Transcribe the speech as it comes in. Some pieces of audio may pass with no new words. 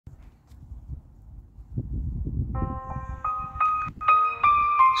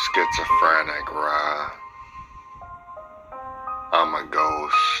Skitsaphranicra. I'm a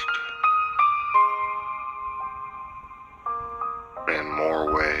ghost in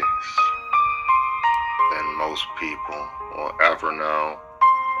more ways than most people will ever know,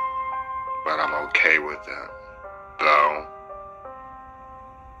 but I'm okay with it, though.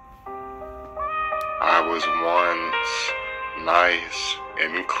 I was once nice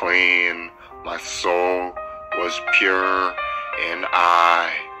and clean, my soul was pure, and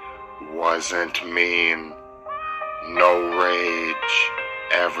I wasn't mean. No rage,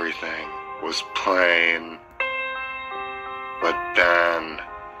 everything was plain. But then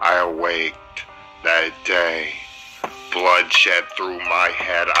I awaked that day, blood shed through my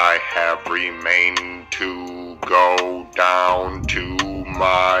head. I have remained to go down to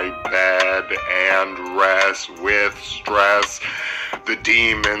my bed and rest with stress. The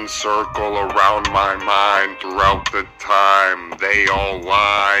demons circle around my mind throughout the time. They all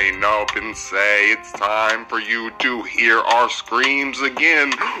line up and say it's time for you to hear our screams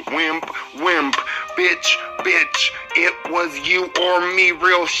again. Wimp, wimp, bitch, bitch, it was you or me,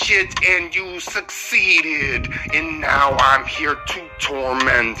 real shit, and you succeeded. And now I'm here to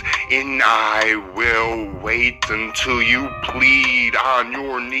torment, and I will wait until you plead on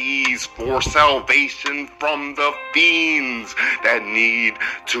your knees for salvation from the fiends that need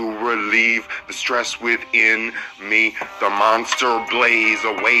to relieve the stress within me. The monster blaze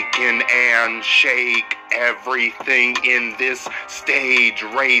awaken and shake everything in this stage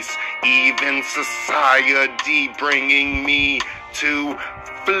race, even society, bringing me to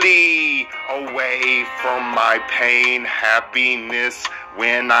flee away from my pain. Happiness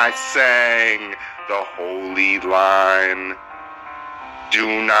when I sang the holy line.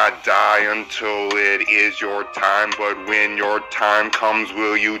 Do not die until it is your time, but when your time comes,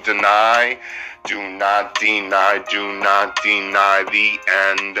 will you deny? Do not deny the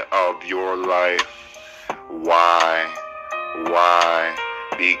end of your life. Why? Why?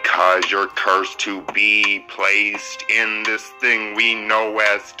 Because you're cursed to be placed in this thing we know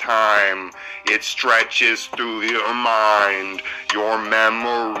as time. It stretches through your mind, your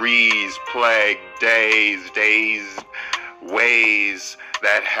memories plague days, ways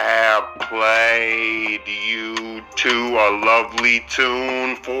that have played you to a lovely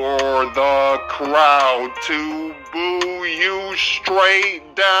tune for the crowd to boo you straight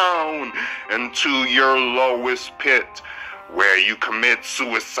down into your lowest pit, where you commit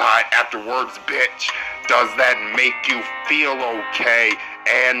suicide afterwards, bitch. Does that make you feel okay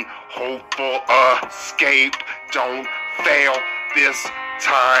and hopeful escape? Don't fail this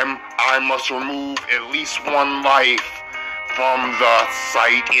time. I must remove at least one life from the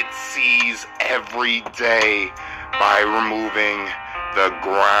sight it sees every day by removing the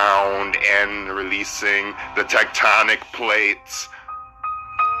ground and releasing the tectonic plates.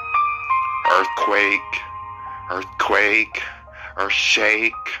 Earthquake, earthquake, earth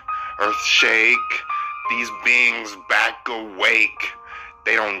shake, earth shake. These beings back awake.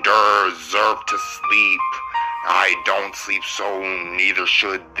 They don't deserve to sleep. I don't sleep, so neither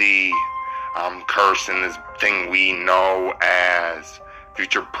should thee. I'm cursing this thing we know as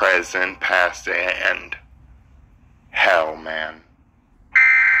future, present, past, and hell, man.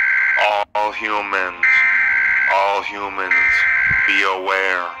 All humans, be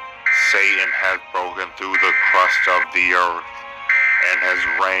aware. Satan has broken through the crust of the earth and has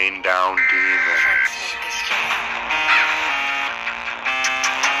rained down demons.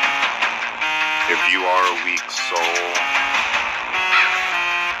 If you are a weak soul,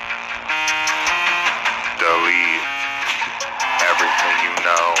 delete everything you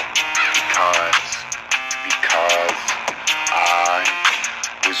know, because I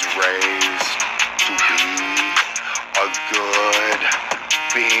was raised to be a good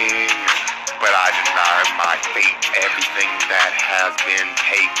being, but I deny my fate. Everything that has been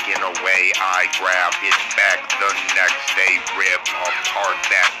taken away, I grab it back the next day, rip apart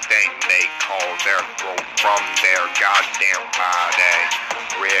that thing they call their throat from their goddamn body.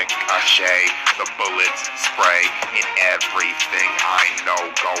 Ricochet, the bullets spray, and everything I know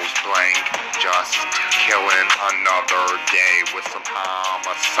goes blank. Just killing another day with some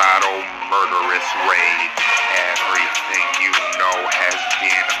homicidal, murderous rage. Everything you know has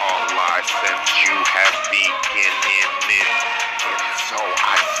been a lie since you have begun it. And so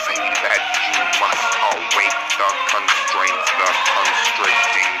I say that you must awake the constraints, the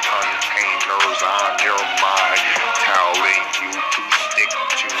constricting containers on your mind, telling you to stick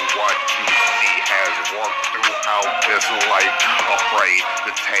to what you see has worked throughout this life. Afraid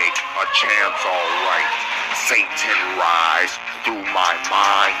to take a chance, alright. Satan rise, through my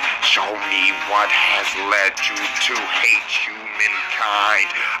mind. Show me what has led you to hate humankind.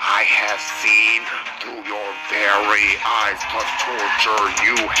 I have seen through your very eyes the torture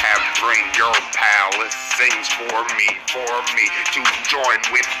you have bring. Your palace sings for me to join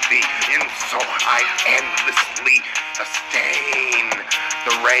with thee. And so I endlessly sustain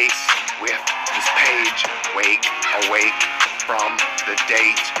the race with this page. Awake from the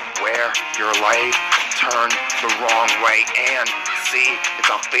date where your life turned the wrong way, and see, it's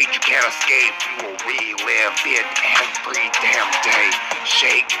a fate you can't escape. You will relive it every damn day.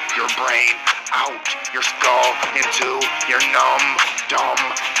 Shake your brain out your skull into your numb, dumb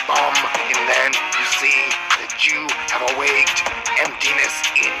bum, and then you see that you have awaked emptiness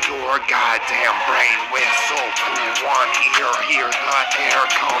in your goddamn brain. Whistle through one ear, hear the air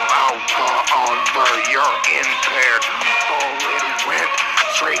come out the other. You're impaired. Bullet went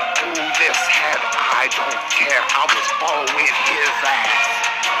straight through this head. I don't care, I was following his ass.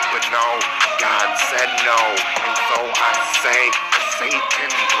 But no, God said no, and so I say,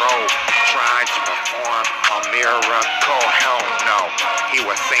 Satan bro tried to perform a miracle. Hell no, he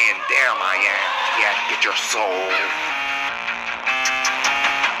was saying, damn, I am. Yeah, get your soul.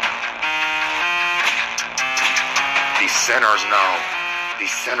 These sinners know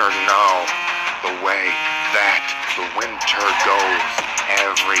the way that the winter goes.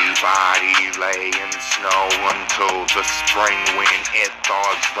 Everybody lay in snow until the spring when it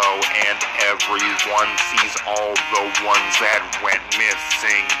thaws though, and everyone sees all the ones that went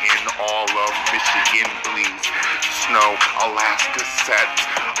missing in all of Michigan. Please, snow, Alaska sets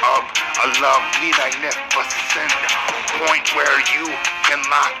up a lovely, magnificent point where you can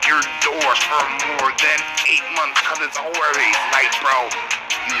lock your doors for more than 8 months, cause it's already night, bro.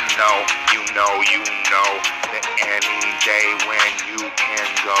 You know that any day when you can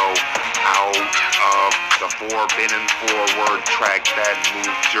go out of the forbidden forward track that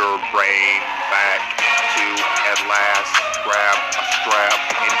moves your brain back to at last grab a strap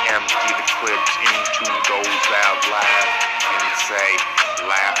and empty the clips into those that laugh and say,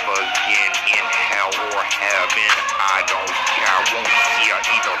 laugh again in hell or heaven. I don't care, I won't see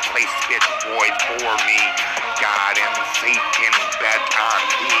either place, bitch, void for me. God and Satan bet on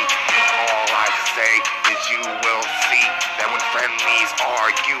thee. All I say is you will see that when friendlies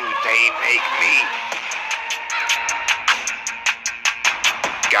argue, they make me.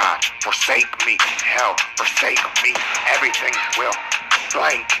 God, forsake me. Hell, forsake me. Everything will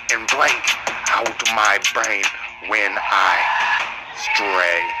blank and blank out my brain when I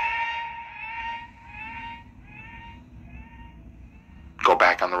stray. Go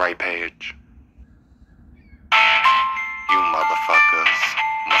back on the right page. You motherfuckers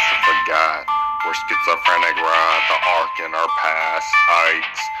must have forgot we're skitsaphranicra, the arc in our past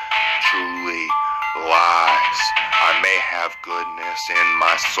ikes truly lies. I may have goodness in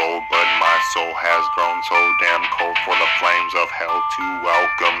my soul, but my soul has grown so damn cold for the flames of hell to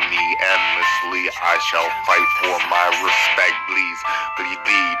welcome me endlessly. I shall fight for my respect, please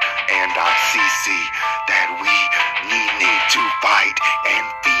bleed, and I see that we need to fight and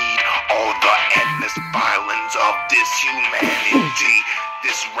feed all the endless violence of this humanity,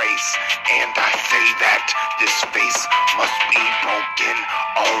 this race, and I say that this face must be broken,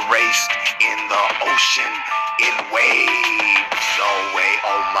 erased in the ocean, in waves away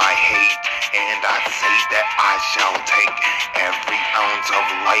all my hate, and I say that I shall take every ounce of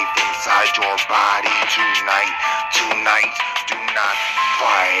life inside your body tonight. Do not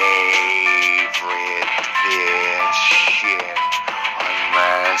favorite this shit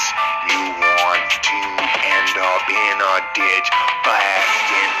unless you want to end up in a ditch,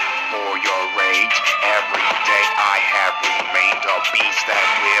 blasting for your rage. Every day I have remained a beast that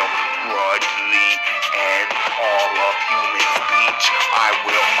will grudgingly end all of human speech. I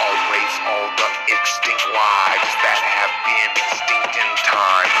will erase all the extinct lives that have been extinct in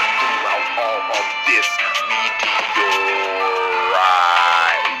time throughout all of this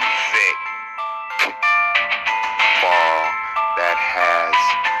meteorizick fall that has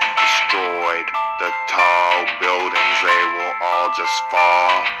destroyed the tall buildings. They will all just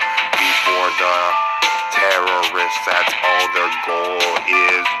fall before the terrorists. That's all their goal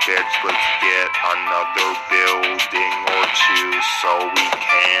is. Bitch, let's get another building or two so we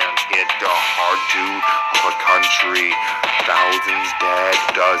can hit the heart dude of a country. Thousands dead,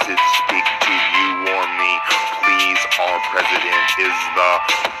 does it speak to you or me? Please, our president is the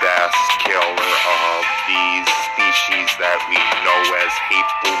best killer of these species that we know as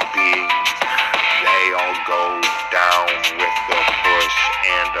hateful beings. They all go down with the push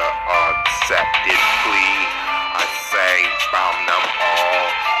and the accepted plea. I say, bomb them all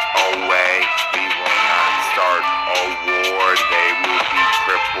away. We will not start a war.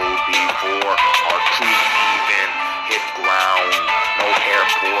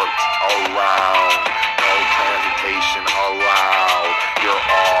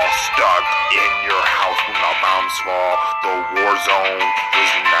 zone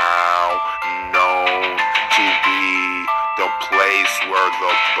is now known to be the place where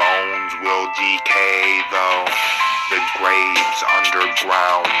the bones will decay, though. The graves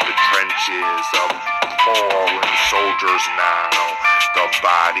underground, the trenches of fallen soldiers now. The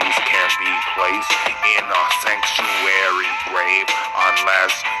bodies can't be placed in a sanctuary grave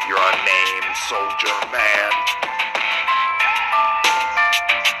unless you're a named soldier man.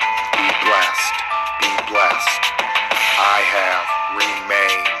 Be blessed, be blessed. I have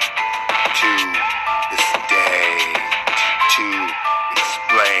remained to this day to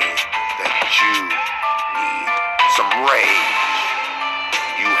explain that you need some rage.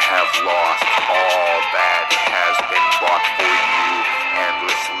 You have lost all that has been bought for you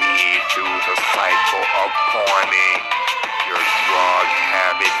endlessly through the cycle of pawning. Your drug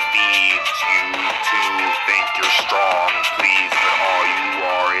habit feeds you to think you're strong, please, but all you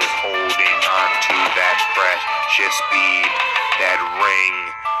are is holding on to that precious bead, that ring,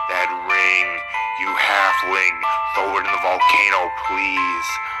 you halfling. Throw it in the volcano, please,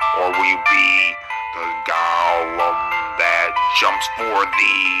 or will you be the golem that jumps for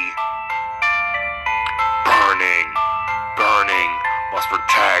thee? Burning, must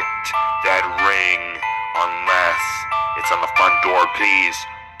protect that ring unless it's on the front door, please.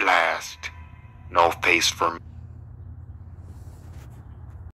 Blast. No face for me.